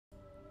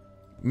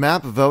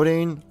Map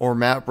voting or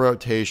map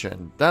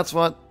rotation? That's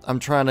what I'm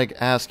trying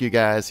to ask you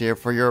guys here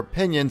for your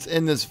opinions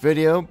in this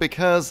video,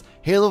 because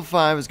Halo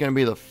 5 is going to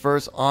be the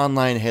first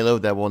online Halo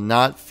that will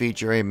not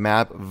feature a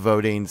map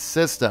voting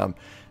system.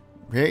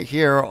 Right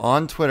here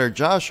on Twitter,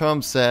 Josh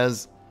Holmes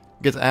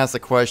gets asked a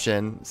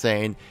question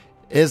saying,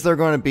 is there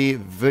going to be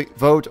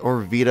vote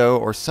or veto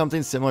or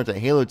something similar to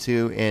Halo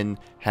 2 in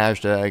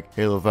hashtag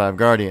Halo 5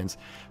 Guardians?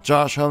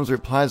 Josh Holmes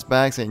replies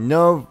back saying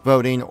no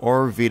voting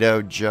or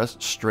veto,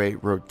 just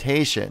straight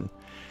rotation.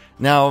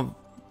 Now,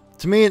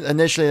 to me,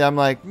 initially, I'm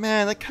like,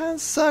 man, that kind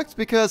of sucks,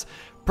 because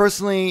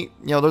personally,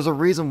 there's a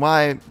reason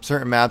why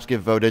certain maps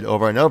get voted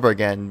over and over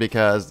again,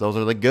 because those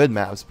are the good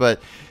maps.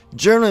 But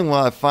generally,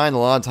 what I find a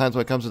lot of times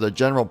when it comes to the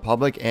general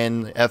public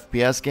and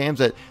FPS games,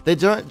 that they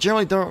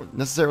generally don't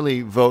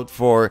necessarily vote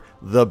for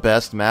the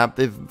best map.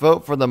 They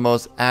vote for the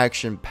most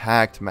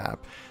action-packed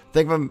map.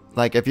 Think of them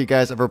like, if you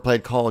guys ever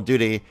played Call of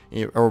Duty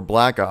or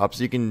Black Ops,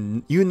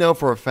 you know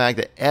for a fact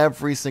that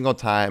every single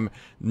time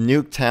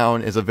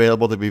Nuketown is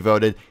available to be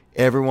voted,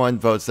 everyone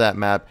votes that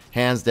map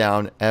hands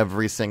down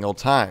every single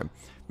time.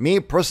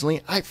 Me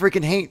personally, I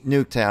freaking hate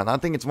Nuketown. I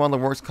think it's one of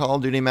the worst Call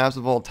of Duty maps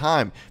of all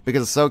time,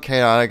 because it's so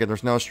chaotic and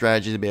there's no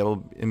strategy to be able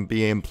to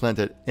be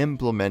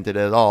implemented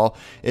at all.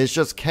 It's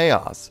just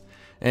chaos.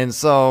 And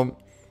so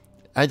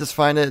I just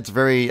find it's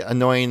very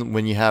annoying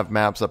when you have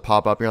maps that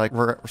pop up. You're like,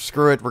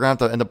 screw it, we're going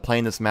to have to end up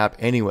playing this map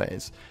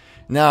anyways.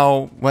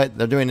 Now, what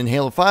they're doing in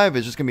Halo 5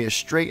 is just going to be a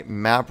straight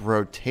map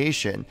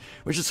rotation,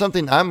 which is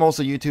something I'm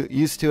also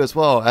used to as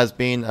well, as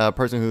being a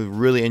person who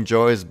really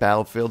enjoys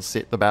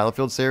the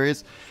Battlefield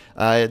series.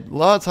 A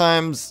lot of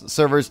times,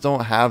 servers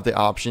don't have the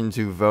option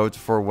to vote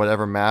for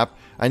whatever map.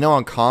 I know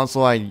on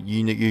console,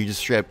 you just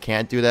straight up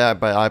can't do that,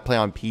 but I play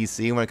on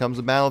PC when it comes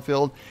to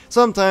Battlefield.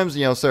 Sometimes,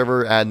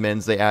 server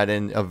admins, they add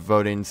in a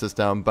voting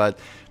system, but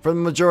for the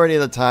majority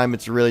of the time,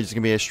 it's really just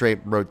going to be a straight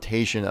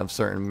rotation of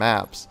certain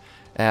maps.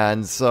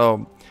 And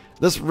so,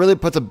 this really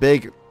puts a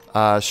big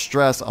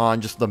stress on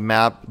just the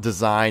map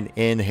design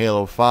in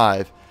Halo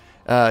 5.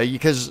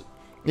 Because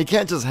you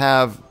can't just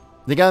have...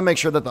 You gotta make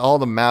sure that all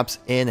the maps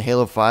in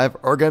Halo 5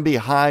 are gonna be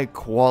high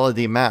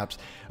quality maps.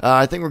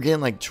 I think we're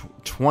getting like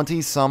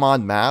 20 some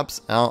odd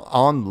maps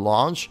on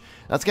launch.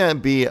 That's gonna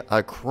be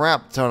a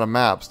crap ton of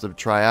maps to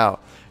try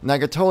out. And I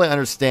could totally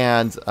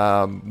understand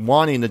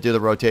wanting to do the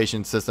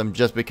rotation system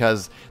just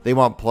because they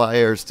want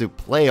players to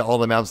play all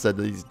the maps that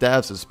these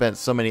devs have spent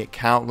so many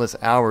countless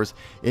hours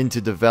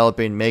into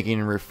developing, making,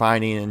 and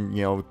refining,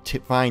 and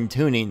fine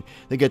tuning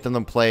to get them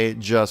to play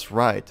just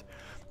right.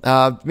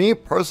 Me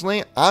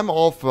personally, I'm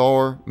all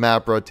for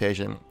map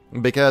rotation,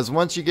 because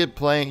once you get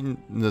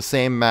playing the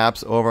same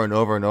maps over and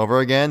over and over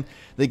again,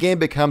 the game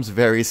becomes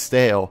very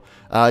stale.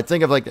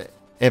 Think of, like,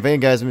 if any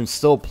guys have been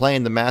still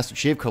playing the Master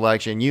Chief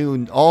Collection,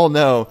 you all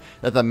know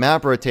that the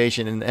map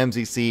rotation in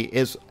MCC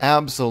is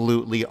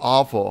absolutely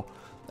awful.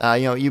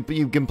 You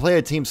can play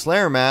a Team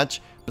Slayer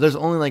match, but there's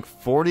only like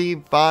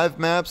 45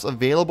 maps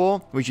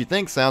available, which you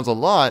think sounds a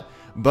lot.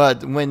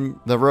 But when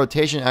the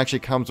rotation actually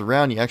comes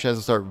around, you actually have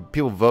to start,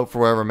 people vote for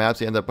whatever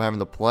maps you end up having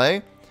to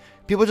play.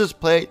 People just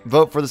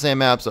vote for the same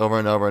maps over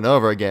and over and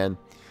over again.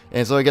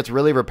 And so it gets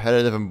really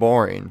repetitive and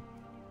boring.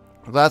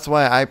 That's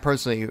why I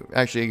personally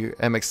actually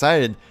am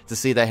excited to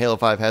see that Halo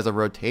 5 has a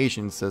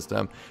rotation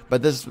system.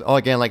 But this,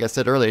 again, like I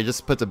said earlier,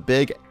 just puts a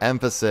big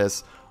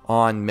emphasis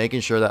on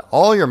making sure that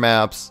all your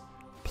maps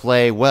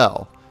play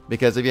well.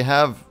 Because if you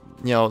have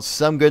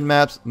some good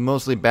maps,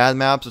 mostly bad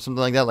maps or something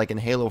like that, like in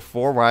Halo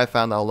 4, where I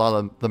found that a lot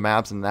of the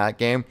maps in that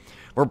game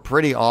were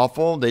pretty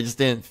awful. They just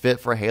didn't fit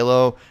for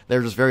Halo. They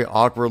were just very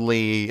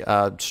awkwardly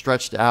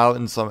stretched out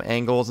in some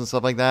angles and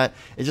stuff like that.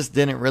 It just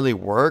didn't really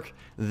work.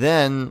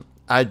 Then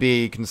I'd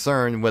be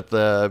concerned with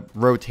the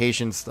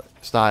rotation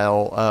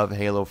style of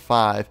Halo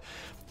 5.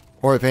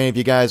 Or if any of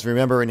you guys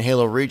remember in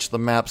Halo Reach, the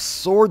map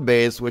Sword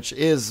Base, which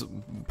is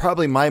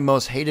probably my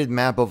most hated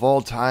map of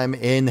all time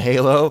in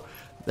Halo.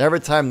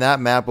 Every time that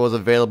map was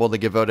available to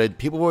get voted,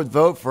 people would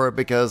vote for it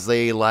because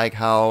they like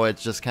how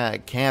it's just kind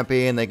of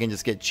campy and they can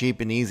just get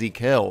cheap and easy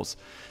kills.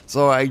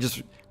 So I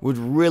just would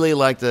really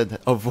like to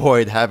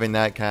avoid having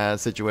that kind of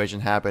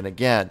situation happen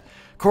again.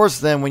 Of course,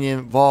 then when you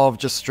involve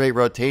just straight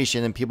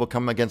rotation and people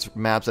come against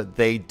maps that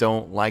they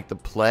don't like to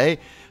play,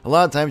 a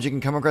lot of times you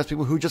can come across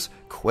people who just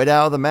quit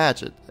out of the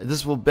match.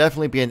 This will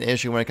definitely be an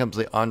issue when it comes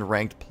to the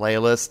unranked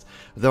playlist,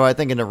 though I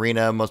think in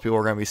Arena most people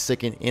are going to be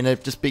sticking in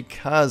it just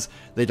because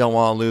they don't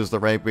want to lose the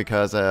rank,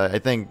 because I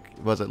think,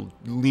 was it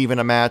leaving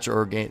a match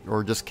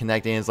or just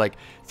connecting is like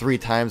 3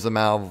 times the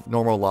amount of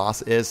normal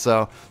loss is.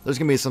 So there's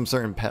going to be some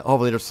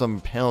hopefully there's some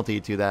penalty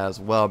to that as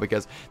well,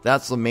 because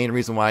that's the main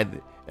reason why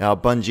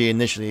Bungie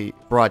initially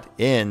brought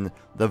in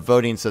the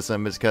voting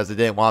system, is because they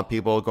didn't want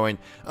people going,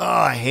 oh,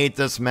 I hate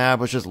this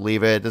map, let's just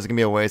leave it, this is going to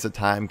be a waste of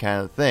time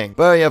kind of thing.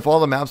 But yeah, if all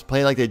the maps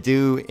play like they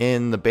do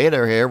in the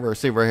beta here,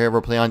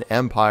 we're playing on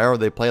Empire, or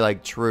they play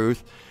like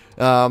Truth,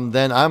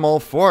 then I'm all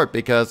for it,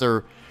 because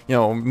they're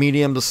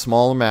medium to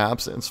small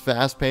maps, it's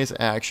fast-paced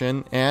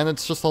action, and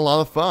it's just a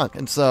lot of fun.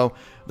 And so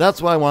That's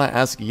what I want to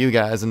ask you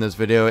guys in this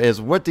video is,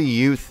 what do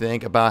you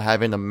think about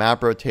having a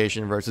map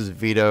rotation versus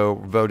veto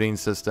voting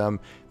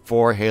system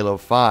for Halo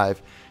 5?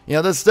 You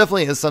know, this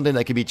definitely is something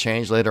that can be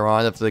changed later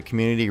on if the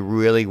community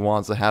really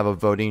wants to have a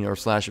voting or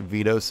slash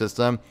veto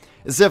system.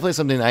 It's definitely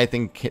something I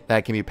think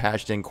that can be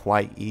patched in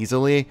quite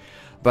easily.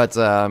 But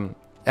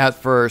at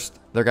first,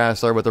 they're going to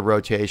start with a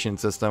rotation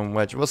system,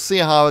 which we'll see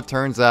how it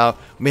turns out.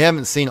 We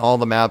haven't seen all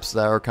the maps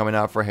that are coming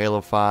out for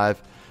Halo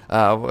 5.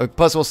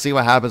 Plus, we'll see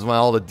what happens when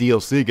all the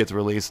DLC gets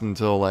released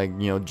until, like,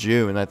 you know,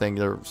 June. I think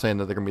they're saying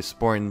that they're going to be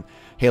supporting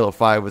Halo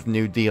 5 with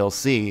new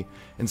DLC.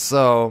 And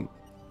so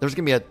there's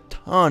going to be a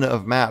ton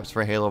of maps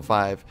for Halo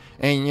 5.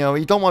 And, you know,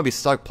 you don't want to be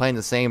stuck playing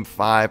the same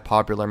 5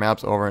 popular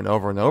maps over and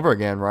over and over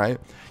again, right?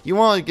 You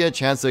want to get a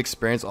chance to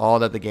experience all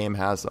that the game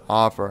has to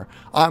offer.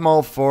 I'm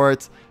all for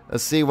it.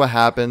 Let's see what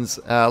happens.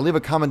 Leave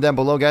a comment down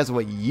below, guys,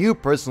 what you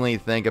personally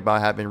think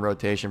about having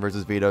rotation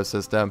versus veto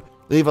system.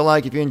 Leave a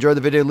like if you enjoyed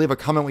the video. Leave a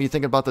comment what you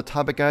think about the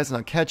topic, guys, and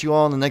I'll catch you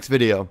all in the next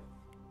video.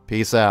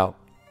 Peace out.